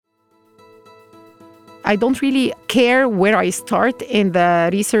I don't really care where I start in the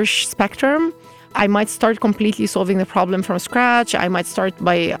research spectrum. I might start completely solving the problem from scratch. I might start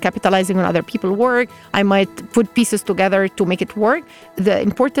by capitalizing on other people's work. I might put pieces together to make it work. The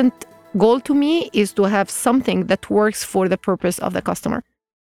important goal to me is to have something that works for the purpose of the customer.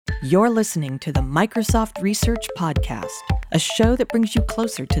 You're listening to the Microsoft Research Podcast, a show that brings you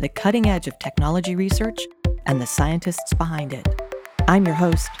closer to the cutting edge of technology research and the scientists behind it. I'm your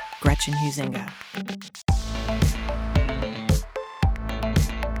host, Gretchen Huizinga.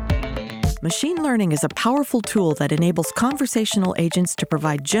 Machine learning is a powerful tool that enables conversational agents to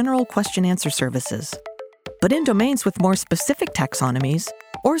provide general question-answer services. But in domains with more specific taxonomies,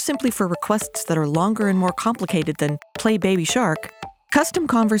 or simply for requests that are longer and more complicated than play baby shark, custom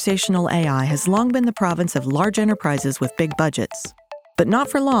conversational AI has long been the province of large enterprises with big budgets. But not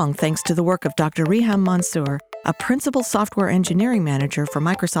for long, thanks to the work of Dr. Reham Mansour, a principal software engineering manager for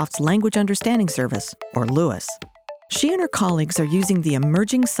Microsoft's Language Understanding Service, or LUIS. She and her colleagues are using the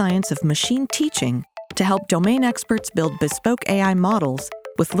emerging science of machine teaching to help domain experts build bespoke AI models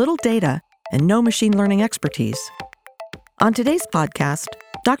with little data and no machine learning expertise. On today's podcast,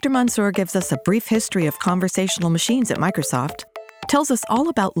 Dr. Mansour gives us a brief history of conversational machines at Microsoft, tells us all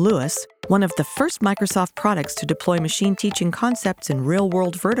about LUIS, one of the first Microsoft products to deploy machine teaching concepts in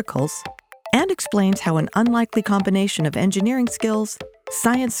real-world verticals, and explains how an unlikely combination of engineering skills,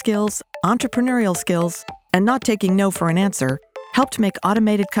 science skills, entrepreneurial skills, and not taking no for an answer helped make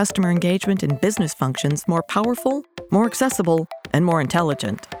automated customer engagement and business functions more powerful, more accessible, and more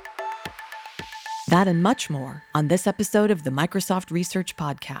intelligent. That and much more on this episode of the Microsoft Research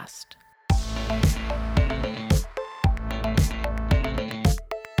Podcast.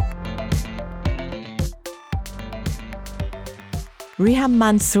 Reham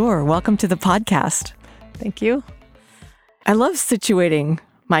Mansour, welcome to the podcast. Thank you. I love situating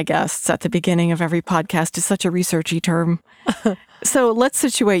my guests at the beginning of every podcast. Is such a researchy term. So let's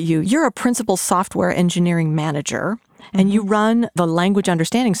situate you. You're a principal software engineering manager, and you run the Language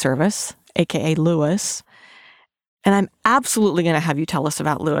Understanding Service, aka LUIS. And I'm absolutely going to have you tell us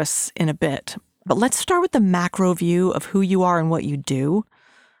about LUIS in a bit. But let's start with the macro view of who you are and what you do.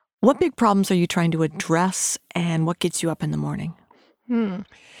 What big problems are you trying to address, and what gets you up in the morning?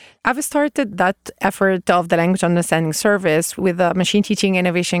 I've started that effort of the Language Understanding Service with the Machine Teaching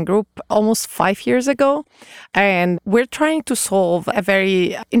Innovation Group almost 5 years ago. And we're trying to solve a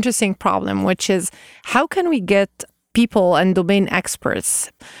very interesting problem, which is how can we get people and domain experts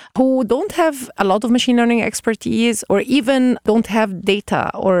who don't have a lot of machine learning expertise or even don't have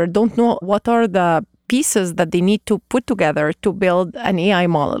data or don't know what are the pieces that they need to put together to build an AI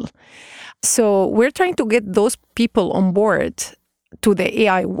model. So we're trying to get those people on board to the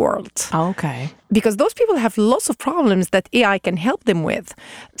AI world. Okay. Because those people have lots of problems that AI can help them with.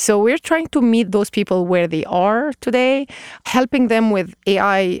 So we're trying to meet those people where they are today, helping them with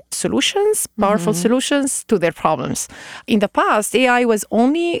AI solutions, powerful solutions to their problems. In the past, AI was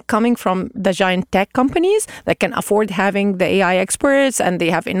only coming from the giant tech companies that can afford having the AI experts and they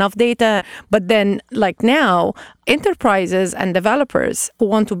have enough data. But then, like now, enterprises and developers who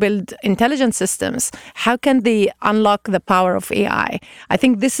want to build intelligent systems, how can they unlock the power of AI? I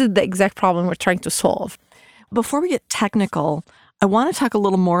think this is the exact problem we're trying to solve. Before we get technical, I want to talk a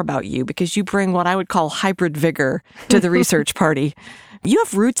little more about you because you bring what I would call hybrid vigor to the research party. You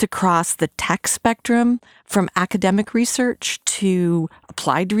have roots across the tech spectrum, from academic research to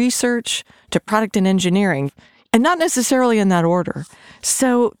applied research to product and engineering, and not necessarily in that order.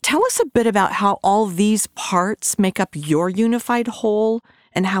 So tell us a bit about how all these parts make up your unified whole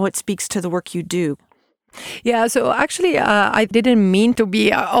and how it speaks to the work you do. Yeah, so actually, I didn't mean to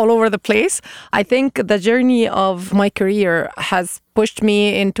be all over the place. I think the journey of my career has pushed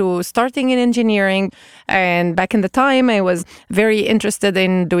me into starting in engineering. And back in the time, I was very interested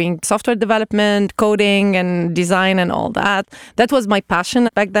in doing software development, coding, and design and all that. That was my passion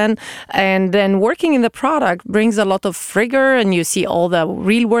back then. And then working in the product brings a lot of rigor, and you see all the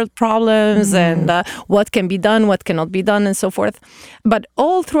real world problems and what can be done, what cannot be done, and so forth. But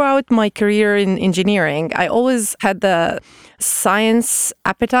all throughout my career in engineering, I always had the science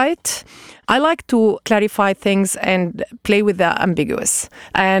appetite. I like to clarify things and play with the ambiguous.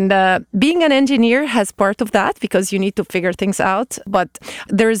 And being an engineer has part of that because you need to figure things out. But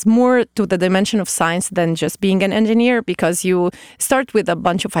there is more to the dimension of science than just being an engineer, because you start with a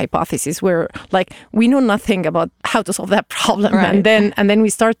bunch of hypotheses where, like, we know nothing about how to solve that problem. Right. And then we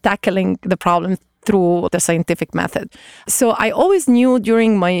start tackling the problem through the scientific method. So I always knew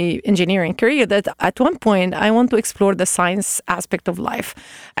during my engineering career that at one point I want to explore the science aspect of life.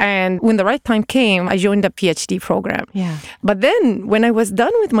 And when the right time came, I joined a PhD program. Yeah. But then when I was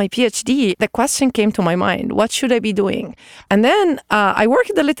done with my PhD, the question came to my mind, what should I be doing? And then I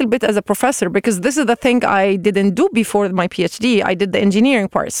worked a little bit as a professor because this is the thing I didn't do before my PhD. I did the engineering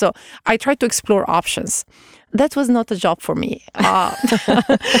part. So I tried to explore options. That was not a job for me. The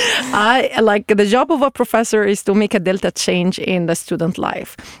job of a professor is to make a delta change in the student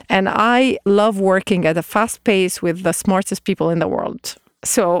life. And I love working at a fast pace with the smartest people in the world.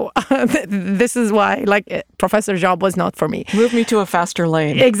 So this is why, professor job was not for me. Move me to a faster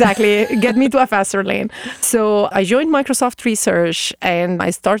lane. Exactly. Get me to a faster lane. So I joined Microsoft Research and I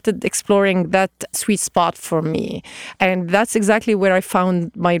started exploring that sweet spot for me. And that's exactly where I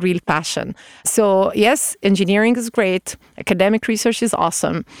found my real passion. So yes, engineering is great. Academic research is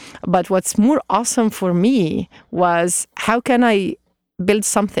awesome. But what's more awesome for me was how can I build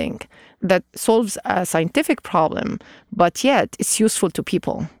something that solves a scientific problem, but yet it's useful to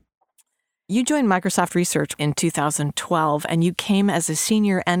people. You joined Microsoft Research in 2012, and you came as a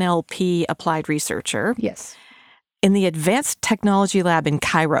senior NLP applied researcher. Yes. In the Advanced Technology Lab in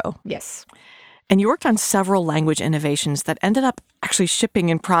Cairo. Yes. And you worked on several language innovations that ended up actually shipping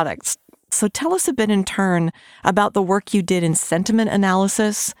in products. So tell us a bit in turn about the work you did in sentiment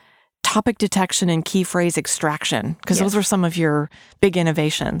analysis, topic detection, and key phrase extraction, because those were some of your big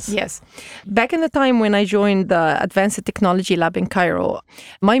innovations. Yes. Back in the time when I joined the Advanced Technology Lab in Cairo,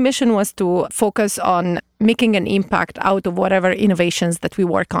 my mission was to focus on making an impact out of whatever innovations that we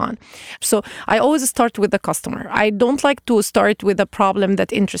work on. So I always start with the customer. I don't like to start with a problem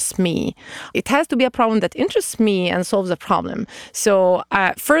that interests me. It has to be a problem that interests me and solves a problem. So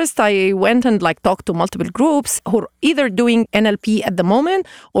first I went and talked to multiple groups who are either doing NLP at the moment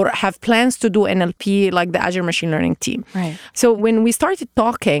or have plans to do NLP, like the Azure Machine Learning team. Right. So when we started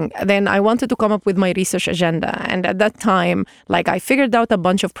talking, then I wanted to come up with my research agenda. And at that time, I figured out a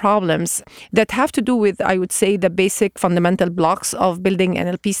bunch of problems that have to do with, I would say, the basic fundamental blocks of building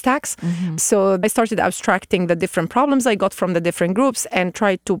NLP stacks. Mm-hmm. So I started abstracting the different problems I got from the different groups and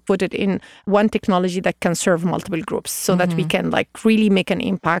tried to put it in one technology that can serve multiple groups so that we can really make an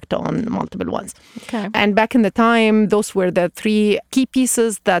impact on multiple ones. Okay. And back in the time, those were the three key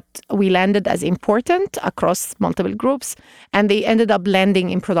pieces that we landed as important across multiple groups. And they ended up landing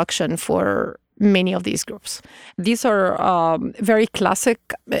in production for many of these groups. These are very classic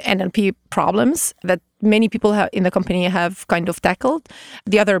NLP problems that many people in the company have kind of tackled.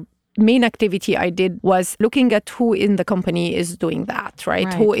 The other main activity I did was looking at who in the company is doing that,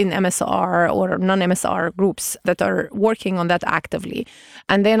 right? Who in MSR or non-MSR groups that are working on that actively.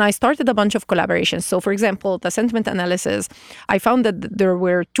 And then I started a bunch of collaborations. So for example, the sentiment analysis, I found that there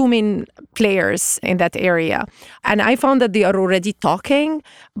were two main players in that area. And I found that they are already talking,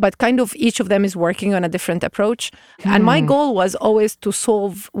 but kind of each of them is working on a different approach. And my goal was always to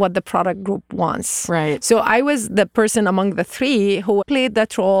solve what the product group wants. Right. So I was the person among the three who played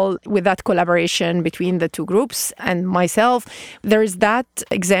that role with that collaboration between the two groups and myself. There's that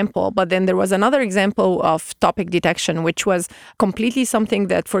example, but then there was another example of topic detection, which was completely something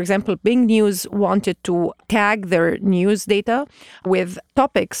that, for example, Bing News wanted to tag their news data with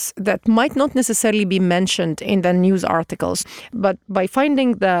topics that might not necessarily be mentioned in the news articles. But by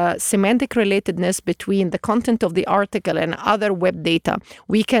finding the semantic relatedness between the content of the article and other web data,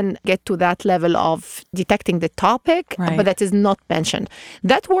 we can get to that level of detecting the topic, but that is not mentioned.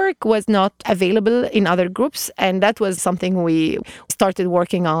 That work was not available in other groups, and that was something we started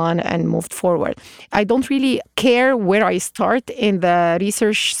working on and moved forward. I don't really care where I start in the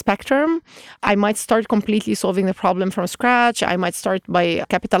research spectrum. I might start completely solving the problem from scratch. I might start by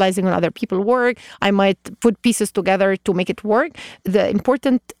capitalizing on other people's work. I might put pieces together to make it work. The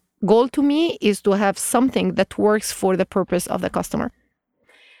important goal to me is to have something that works for the purpose of the customer.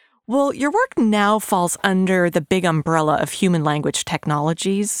 Well, your work now falls under the big umbrella of human language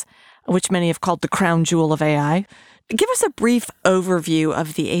technologies, which many have called the crown jewel of AI. Give us a brief overview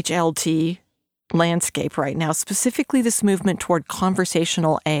of the HLT landscape right now, specifically this movement toward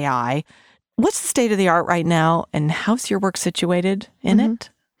conversational AI. What's the state of the art right now, and how's your work situated in it?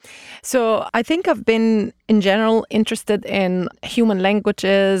 So I think I've been, in general, interested in human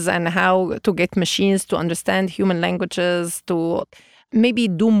languages and how to get machines to understand human languages, to maybe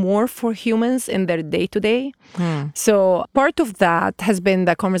do more for humans in their day-to-day. So part of that has been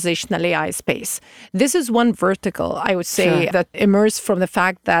the conversational AI space. This is one vertical, I would say, that emerged from the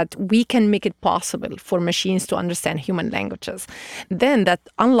fact that we can make it possible for machines to understand human languages. Then that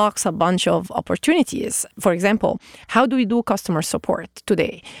unlocks a bunch of opportunities. For example, how do we do customer support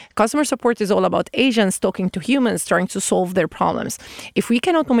today? Customer support is all about agents talking to humans, trying to solve their problems. If we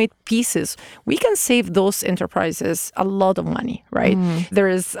can automate pieces, we can save those enterprises a lot of money, right? There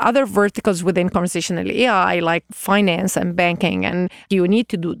is other verticals within conversational AI like finance and banking, and you need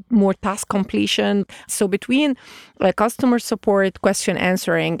to do more task completion. So between customer support, question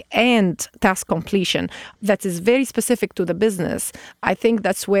answering, and task completion, that is very specific to the business, I think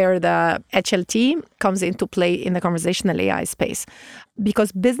that's where the HLT comes into play in the conversational AI space.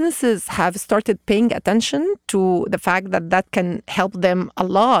 Because businesses have started paying attention to the fact that that can help them a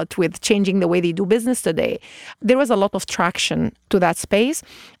lot with changing the way they do business today. There was a lot of traction to that space,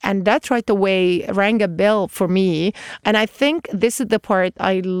 and that right away rang a bell for me. And I think this is the part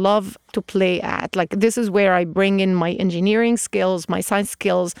I love to play at. Like, this is where I bring in my engineering skills, my science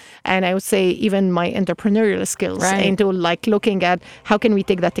skills, and I would say even my entrepreneurial skills into like looking at how can we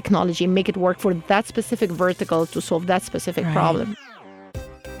take that technology, make it work for that specific vertical to solve that specific problem.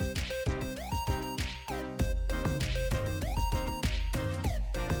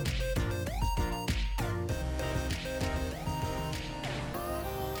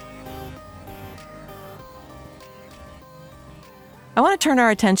 I want to turn our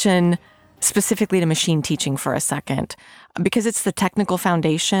attention specifically to machine teaching for a second, because it's the technical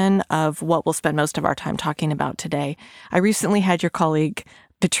foundation of what we'll spend most of our time talking about today. I recently had your colleague,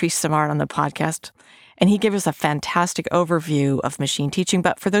 Patrice Simard, on the podcast, and he gave us a fantastic overview of machine teaching.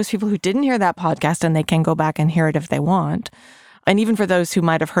 But for those people who didn't hear that podcast, and they can go back and hear it if they want, and even for those who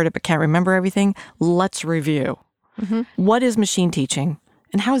might have heard it but can't remember everything, let's review. What is machine teaching,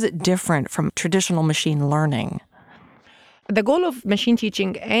 and how is it different from traditional machine learning? The goal of machine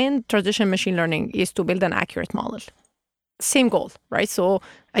teaching and traditional machine learning is to build an accurate model. Same goal, right? So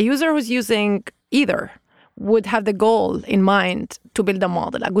a user who's using either would have the goal in mind to build a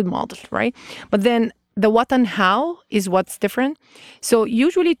model, a good model, right? But then the what and how is what's different. So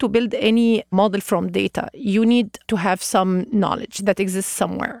usually to build any model from data, you need to have some knowledge that exists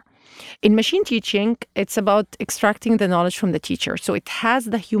somewhere. In machine teaching, it's about extracting the knowledge from the teacher. So it has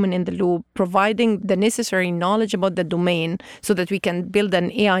the human in the loop, providing the necessary knowledge about the domain so that we can build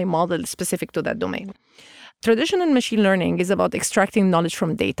an AI model specific to that domain. Traditional machine learning is about extracting knowledge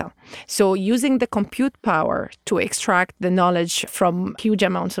from data. So using the compute power to extract the knowledge from huge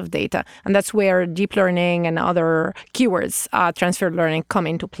amounts of data. And that's where deep learning and other keywords, transfer learning, come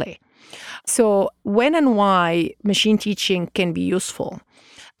into play. So when and why machine teaching can be useful?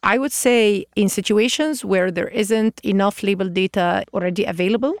 I would say in situations where there isn't enough labeled data already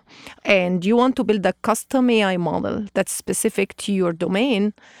available and you want to build a custom AI model that's specific to your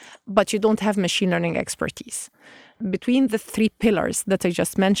domain, but you don't have machine learning expertise. Between the three pillars that I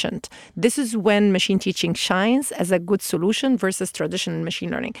just mentioned, this is when machine teaching shines as a good solution versus traditional machine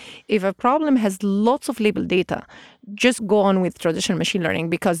learning. If a problem has lots of labeled data, just go on with traditional machine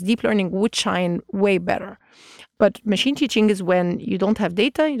learning because deep learning would shine way better. But machine teaching is when you don't have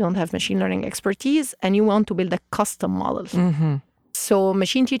data, you don't have machine learning expertise, and you want to build a custom model. So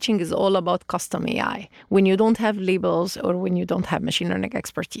machine teaching is all about custom AI, when you don't have labels or when you don't have machine learning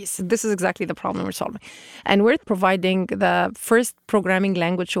expertise. This is exactly the problem we're solving. And we're providing the first programming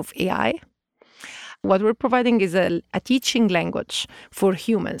language of AI. What we're providing is a teaching language for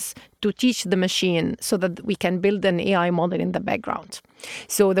humans to teach the machine so that we can build an AI model in the background.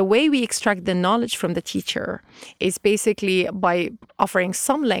 So the way we extract the knowledge from the teacher is basically by offering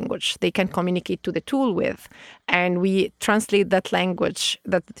some language they can communicate to the tool with, and we translate that language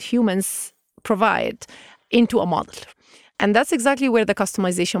that humans provide into a model. And that's exactly where the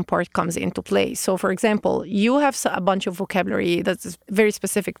customization part comes into play. So, for example, you have a bunch of vocabulary that's very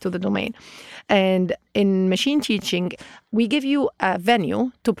specific to the domain. And in machine teaching, we give you a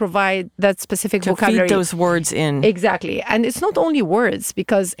venue to provide that specific vocabulary. To feed those words in. Exactly. And it's not only words,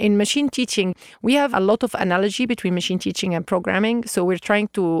 because in machine teaching, we have a lot of analogy between machine teaching and programming. So we're trying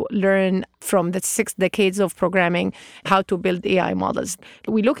to learn from the 6 decades of programming how to build AI models.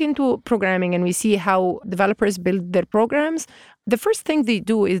 We look into programming and we see how developers build their programs. The first thing they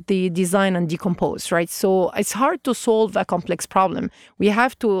do is they design and decompose, right? So it's hard to solve a complex problem. We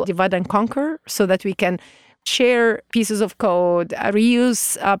have to divide and conquer so that we can share pieces of code,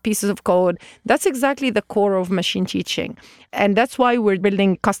 reuse pieces of code. That's exactly the core of machine teaching. And that's why we're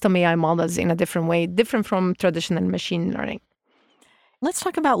building custom AI models in a different way, different from traditional machine learning. Let's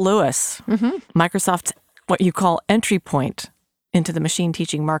talk about LUIS, Microsoft's what you call entry point into the machine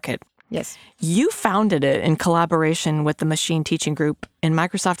teaching market. Yes. You founded it in collaboration with the Machine Teaching Group in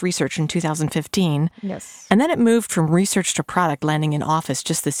Microsoft Research in 2015. Yes. And then it moved from research to product, landing in Office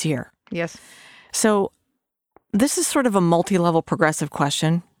just this year. Yes. So this is sort of a multi-level progressive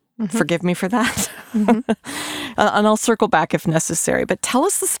question. Mm-hmm. Forgive me for that. Mm-hmm. And I'll circle back if necessary. But tell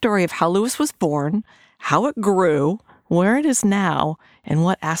us the story of how LUIS was born, how it grew, where it is now, and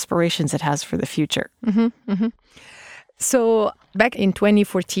what aspirations it has for the future. Mm-hmm. Mm-hmm. So back in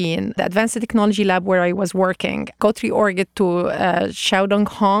 2014, the Advanced Technology Lab where I was working got reorged to Xiaodong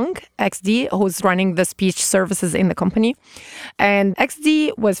Hong, XD, who's running the speech services in the company. And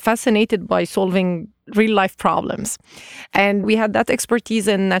XD was fascinated by solving real-life problems. And we had that expertise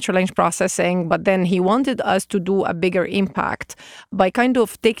in natural language processing, but then he wanted us to do a bigger impact by kind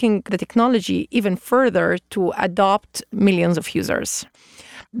of taking the technology even further to adopt millions of users.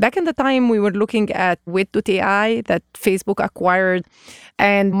 Back in the time, we were looking at Wit.ai that Facebook acquired,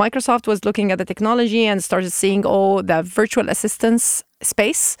 and Microsoft was looking at the technology and started seeing, the virtual assistants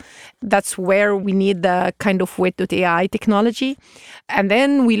space. That's where we need the kind of Wit.ai technology. And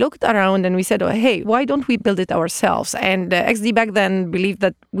then we looked around and we said, hey, why don't we build it ourselves? And XD back then believed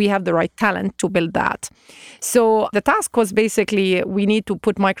that we have the right talent to build that. So the task was basically, we need to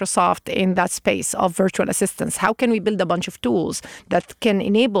put Microsoft in that space of virtual assistants. How can we build a bunch of tools that can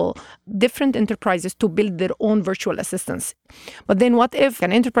enable different enterprises to build their own virtual assistants? But then what if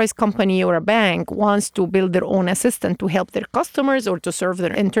an enterprise company or a bank wants to build their own assistant to help their customers or to serve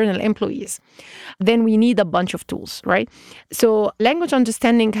their internal employees? Then we need a bunch of tools, right? So language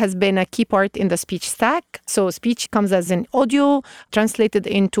understanding has been a key part in the speech stack. So speech comes as an audio translated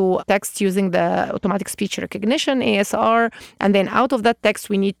into text using the automatic speech recognition, ASR. And then out of that text,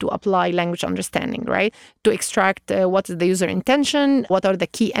 we need to apply language understanding, right? To extract what is the user intention, what are the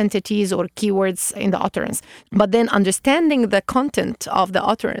key entities or keywords in the utterance. But then understanding the content of the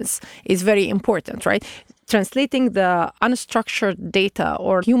utterance is very important, right? Translating the unstructured data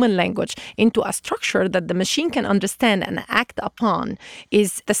or human language into a structure that the machine can understand and act upon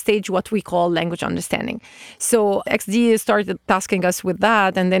is the stage what we call language understanding. So XD started tasking us with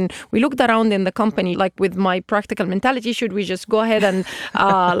that. And then we looked around in the company, like with my practical mentality, should we just go ahead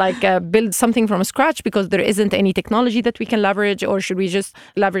and build something from scratch because there isn't any technology that we can leverage, or should we just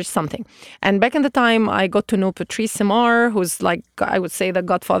leverage something? And back in the time, I got to know Patrice Simard, who's like, I would say, the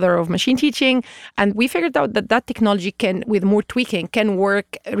godfather of machine teaching. And we figured out that technology can, with more tweaking, can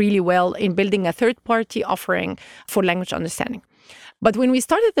work really well in building a third-party offering for language understanding. But when we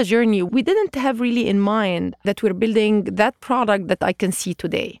started the journey, we didn't have really in mind that we're building that product that I can see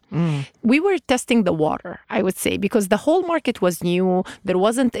today. We were testing the water, I would say, because the whole market was new. There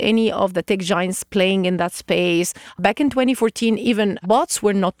wasn't any of the tech giants playing in that space. Back in 2014, even bots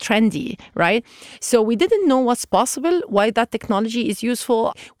were not trendy, right? So we didn't know what's possible, why that technology is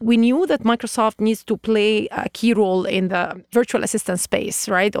useful. We knew that Microsoft needs to play a key role in the virtual assistant space,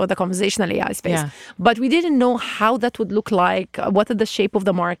 right? Or the conversational AI space. Yeah. But we didn't know how that would look like, what the shape of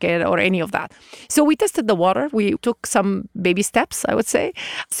the market or any of that. So we tested the water. We took some baby steps, I would say.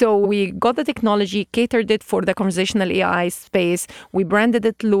 So we got the technology, catered it for the conversational AI space. We branded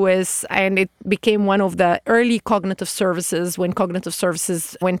it LUIS, and it became one of the early cognitive services when cognitive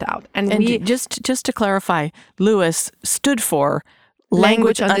services went out. And we just to clarify, LUIS stood for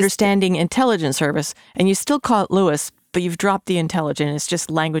Language Understanding Intelligence Service, and you still call it LUIS, but you've dropped the intelligent. It's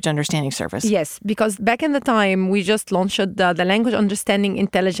just Language Understanding Service. Yes, because back in the time, we just launched the Language Understanding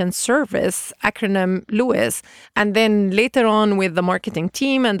Intelligence Service, acronym LUIS. And then later on with the marketing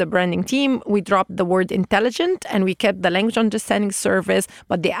team and the branding team, we dropped the word intelligent and we kept the Language Understanding Service.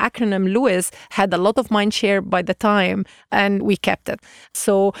 But the acronym LUIS had a lot of mind share by the time, and we kept it.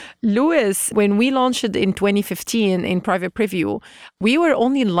 So LUIS, when we launched it in 2015 in private preview, we were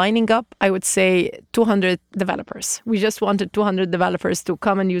only lining up, I would say, 200 developers. We just wanted 200 developers to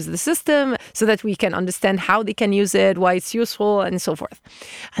come and use the system so that we can understand how they can use it, why it's useful, and so forth.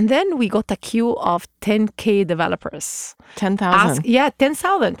 And then we got a queue of 10K developers. 10,000? Yeah,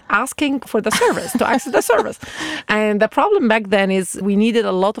 10,000 asking for the service, to access the service. And the problem back then is we needed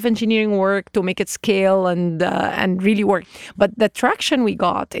a lot of engineering work to make it scale and really work. But the traction we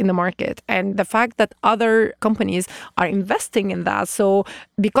got in the market and the fact that other companies are investing in that. So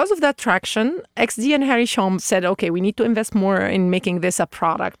because of that traction, XD and Harry Shum said, okay, we need need to invest more in making this a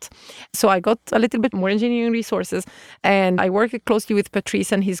product. So I got a little bit more engineering resources, and I worked closely with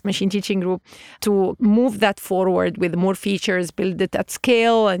Patrice and his machine teaching group to move that forward with more features, build it at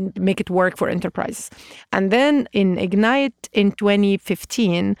scale, and make it work for enterprises. And then in Ignite in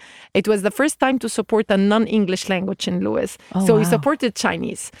 2015, it was the first time to support a non-English language in LUIS. So we supported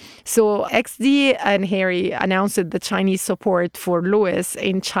Chinese. So XD and Harry announced the Chinese support for LUIS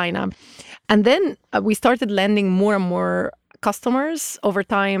in China. And then we started landing more and more customers over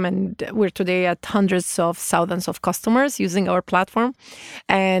time, and we're today at hundreds of thousands of customers using our platform.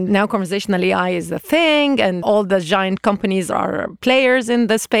 And now conversational AI is the thing, and all the giant companies are players in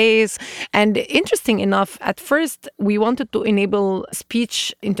the space. And interesting enough, at first we wanted to enable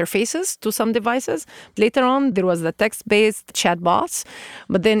speech interfaces to some devices. Later on, there was the text-based chatbots,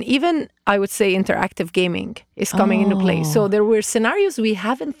 but then even I would say interactive gaming is coming into play. So there were scenarios we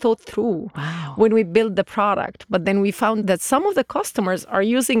haven't thought through when we built the product, but then we found that some of the customers are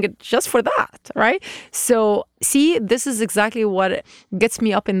using it just for that, right? So see, this is exactly what gets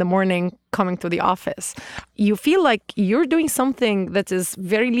me up in the morning coming to the office. You feel like you're doing something that is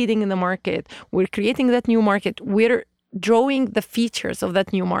very leading in the market. We're creating that new market. We're drawing the features of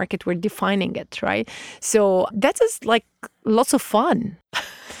that new market. We're defining it, right? So that is like lots of fun.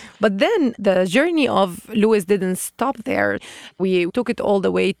 But then the journey of LUIS didn't stop there. We took it all the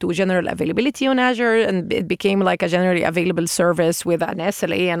way to general availability on Azure, and it became like a generally available service with an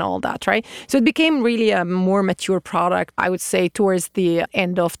SLA and all that, right? So it became really a more mature product, I would say, towards the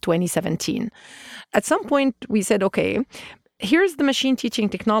end of 2017. At some point, we said, okay, here's the machine teaching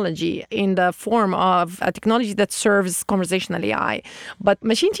technology in the form of a technology that serves conversational AI. But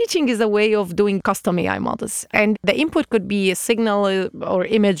machine teaching is a way of doing custom AI models. And the input could be a signal or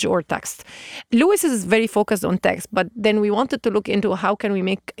image or text. LUIS is very focused on text, but then we wanted to look into how can we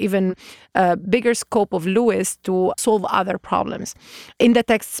make even a bigger scope of LUIS to solve other problems in the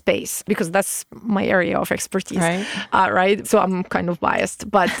text space, because that's my area of expertise. Right? So I'm kind of biased.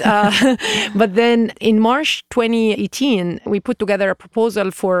 But then in March 2018, we put together a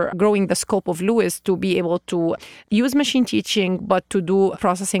proposal for growing the scope of LUIS to be able to use machine teaching, but to do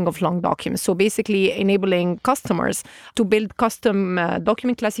processing of long documents. So basically enabling customers to build custom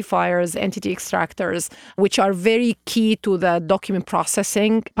document classifiers, entity extractors, which are very key to the document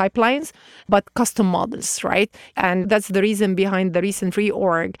processing pipelines, but custom models, right? And that's the reason behind the recent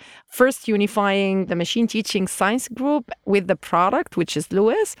reorg. First, unifying the machine teaching science group with the product, which is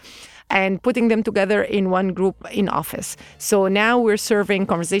LUIS, and putting them together in one group in Office. So now we're serving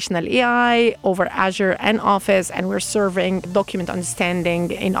conversational AI over Azure and Office, and we're serving document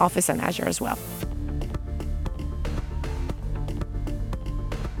understanding in Office and Azure as well.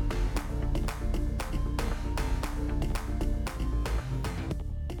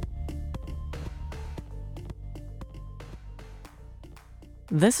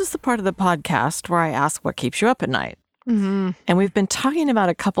 This is the part of the podcast where I ask what keeps you up at night. And we've been talking about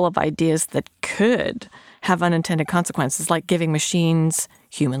a couple of ideas that could have unintended consequences, like giving machines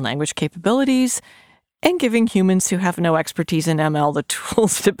human language capabilities and giving humans who have no expertise in ML the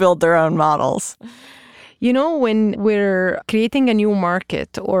tools to build their own models. You know, when we're creating a new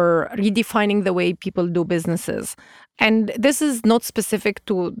market or redefining the way people do businesses, and this is not specific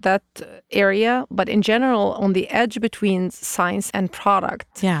to that area, but in general, on the edge between science and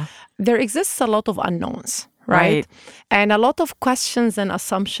product, there exists a lot of unknowns. Right? And a lot of questions and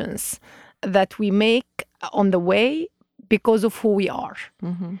assumptions that we make on the way because of who we are,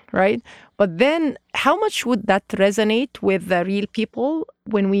 right? But then how much would that resonate with the real people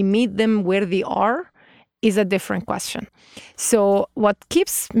when we meet them where they are is a different question. So what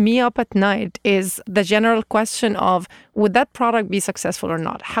keeps me up at night is the general question of, would that product be successful or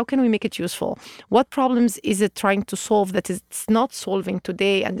not? How can we make it useful? What problems is it trying to solve that it's not solving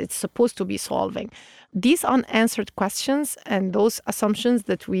today and it's supposed to be solving? These unanswered questions and those assumptions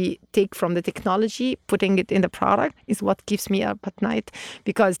that we take from the technology, putting it in the product, is what keeps me up at night.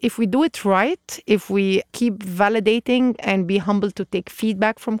 Because if we do it right, if we keep validating and be humble to take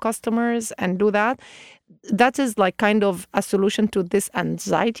feedback from customers and do that, that is like kind of a solution to this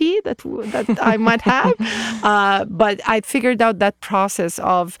anxiety that I might have. But I figured out that process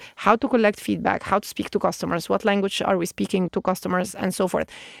of how to collect feedback, how to speak to customers, what language are we speaking to customers, and so forth.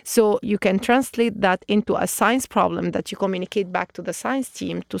 So you can translate that into a science problem that you communicate back to the science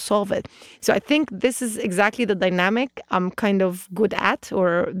team to solve it. So I think this is exactly the dynamic I'm kind of good at,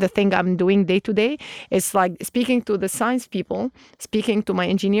 or the thing I'm doing day to day. It's like speaking to the science people, speaking to my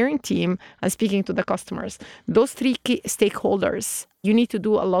engineering team, and speaking to the customers. Those three key stakeholders, you need to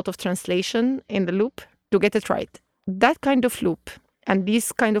do a lot of translation in the loop to get it right. That kind of loop And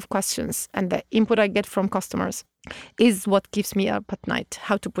these kind of questions and the input I get from customers is what keeps me up at night,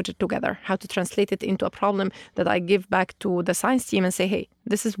 how to put it together, how to translate it into a problem that I give back to the science team and say, hey,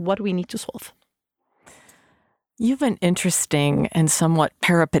 this is what we need to solve. You have an interesting and somewhat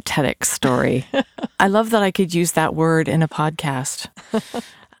peripatetic story. I love that I could use that word in a podcast.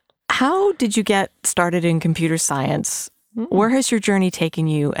 How did you get started in computer science? Where has your journey taken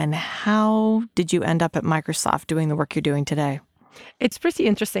you, and how did you end up at Microsoft doing the work you're doing today? It's pretty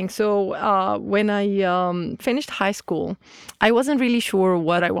interesting. So when I finished high school, I wasn't really sure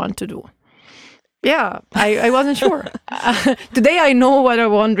what I want to do. Yeah, I wasn't sure. Today I know what I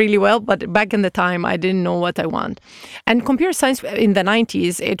want really well, but back in the time I didn't know what I want. And computer science in the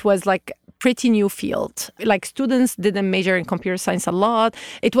 90s, it was like pretty new field. Like students didn't major in computer science a lot.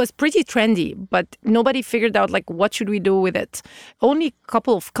 It was pretty trendy, but nobody figured out like what should we do with it. Only a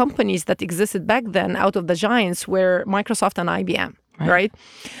couple of companies that existed back then out of the giants were Microsoft and IBM. Right?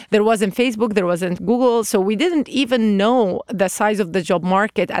 There wasn't Facebook, there wasn't Google. So we didn't even know the size of the job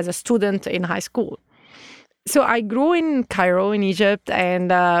market as a student in high school. So I grew in Cairo, in Egypt, and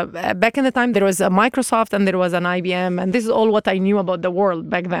back in the time, there was a Microsoft and there was an IBM, and this is all what I knew about the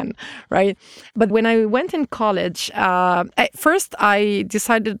world back then, right? But when I went in college, at first I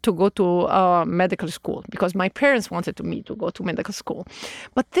decided to go to medical school because my parents wanted me to go to medical school.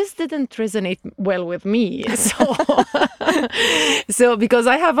 But this didn't resonate well with me. So because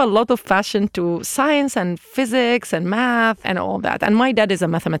I have a lot of passion to science and physics and math and all that. And my dad is a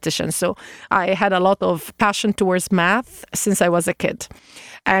mathematician, so I had a lot of passion towards math since I was a kid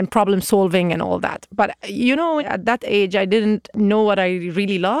and problem solving and all that. But, you know, at that age, I didn't know what I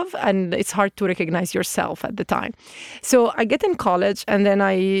really love, and it's hard to recognize yourself at the time. So I get in college, and then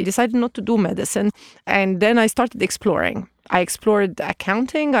I decided not to do medicine, and then I started exploring. I explored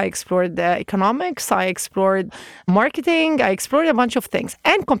accounting, I explored economics, I explored marketing, I explored a bunch of things,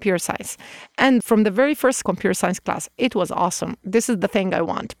 and computer science. And from the very first computer science class, it was awesome. This is the thing I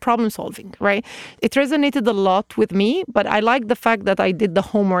want, problem solving, right? It resonated a lot with me, but I liked the fact that I did the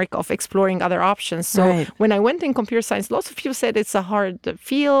homework of exploring other options. So when I went in computer science, lots of you said it's a hard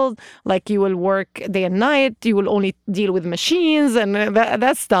field, like you will work day and night, you will only deal with machines and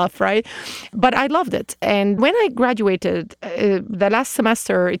that stuff, right? But I loved it. And when I graduated, the last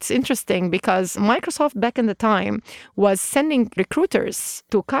semester, it's interesting because Microsoft back in the time was sending recruiters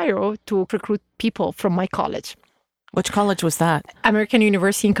to Cairo to recruit people from my college. Which college was that? American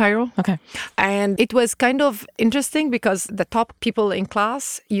University in Cairo. Okay. And it was kind of interesting because the top people in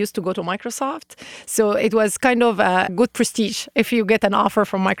class used to go to Microsoft. So it was kind of a good prestige if you get an offer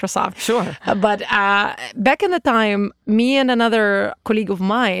from Microsoft. Sure. But back in the time, me and another colleague of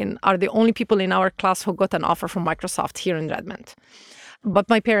mine are the only people in our class who got an offer from Microsoft here in Redmond. But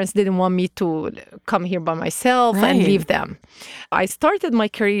my parents didn't want me to come here by myself and leave them. I started my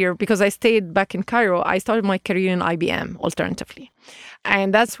career, because I stayed back in Cairo, I started my career in IBM, alternatively.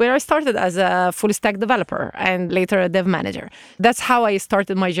 And that's where I started as a full stack developer and later a dev manager. That's how I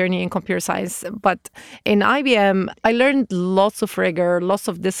started my journey in computer science. But in IBM, I learned lots of rigor, lots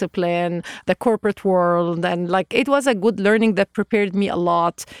of discipline, the corporate world. And like it was a good learning that prepared me a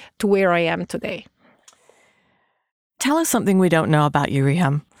lot to where I am today. Tell us something we don't know about you,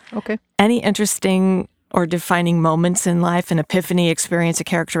 Riham. Okay. Any interesting or defining moments in life, an epiphany, experience, a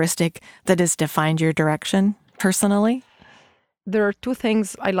characteristic that has defined your direction personally? There are two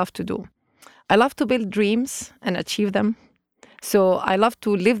things I love to do. I love to build dreams and achieve them. So I love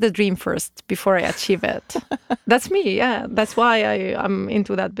to live the dream first before I achieve it. That's me, yeah. That's why I'm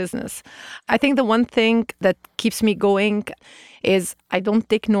into that business. I think the one thing that keeps me going is I don't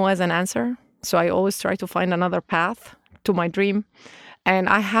take no as an answer. So I always try to find another path to my dream. And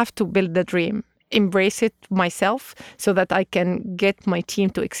I have to build the dream, embrace it myself so that I can get my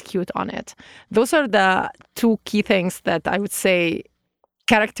team to execute on it. Those are the two key things that I would say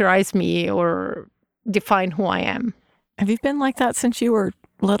characterize me or define who I am. Have you been like that since you were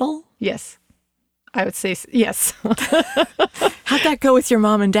little? Yes. I would say yes. How'd that go with your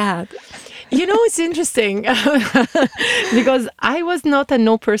mom and dad? You know, it's interesting because I was not a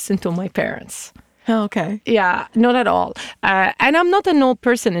no person to my parents. Oh, okay. Yeah, not at all. And I'm not a no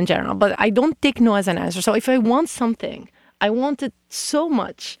person in general, but I don't take no as an answer. So if I want something, I want it so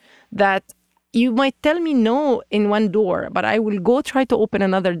much that you might tell me no in one door, but I will go try to open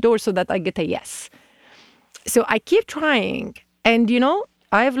another door so that I get a yes. So I keep trying. And, you know,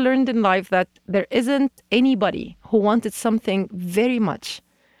 I've learned in life that there isn't anybody who wanted something very much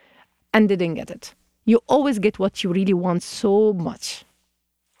and didn't get it. You always get what you really want so much.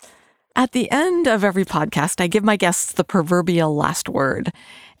 At the end of every podcast, I give my guests the proverbial last word.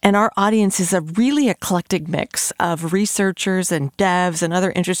 And our audience is a really eclectic mix of researchers and devs and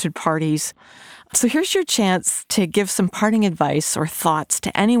other interested parties. So here's your chance to give some parting advice or thoughts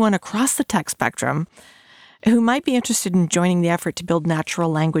to anyone across the tech spectrum who might be interested in joining the effort to build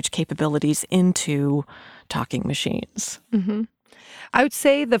natural language capabilities into talking machines. Mm-hmm. I would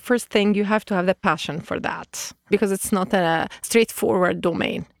say the first thing, you have to have the passion for that because it's not a straightforward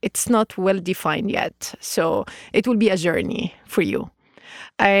domain. It's not well defined yet. So it will be a journey for you.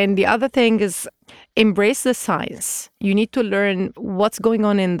 And the other thing is embrace the science. You need to learn what's going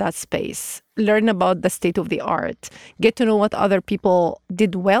on in that space, learn about the state of the art, get to know what other people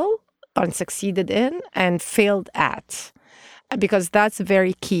did well and succeeded in and failed at, because that's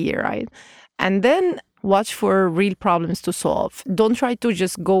very key, right? And then watch for real problems to solve. Don't try to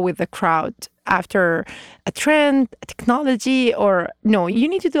just go with the crowd after a trend, a technology, no, you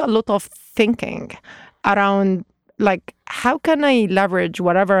need to do a lot of thinking around like, how can I leverage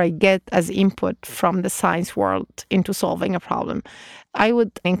whatever I get as input from the science world into solving a problem? I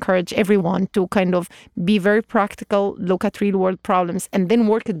would encourage everyone to kind of be very practical, look at real world problems, and then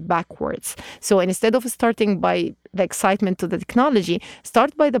work it backwards. So instead of starting by the excitement to the technology,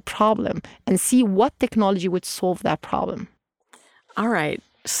 start by the problem and see what technology would solve that problem. All right.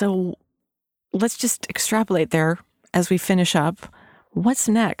 So let's just extrapolate there as we finish up. What's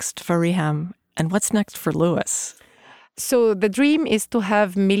next for Riham and what's next for Louis? So the dream is to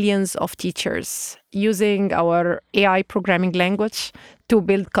have millions of teachers using our AI programming language to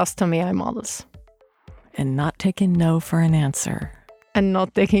build custom AI models. And not taking no for an answer. And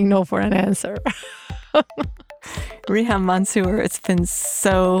not taking no for an answer. Riham Mansour, it's been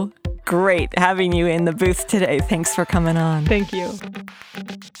so great having you in the booth today. Thanks for coming on. Thank you.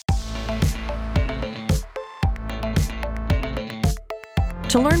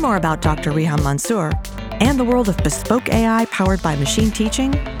 To learn more about Dr. Riham Mansour and the world of bespoke AI powered by machine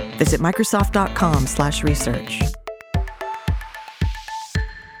teaching, visit Microsoft.com/research.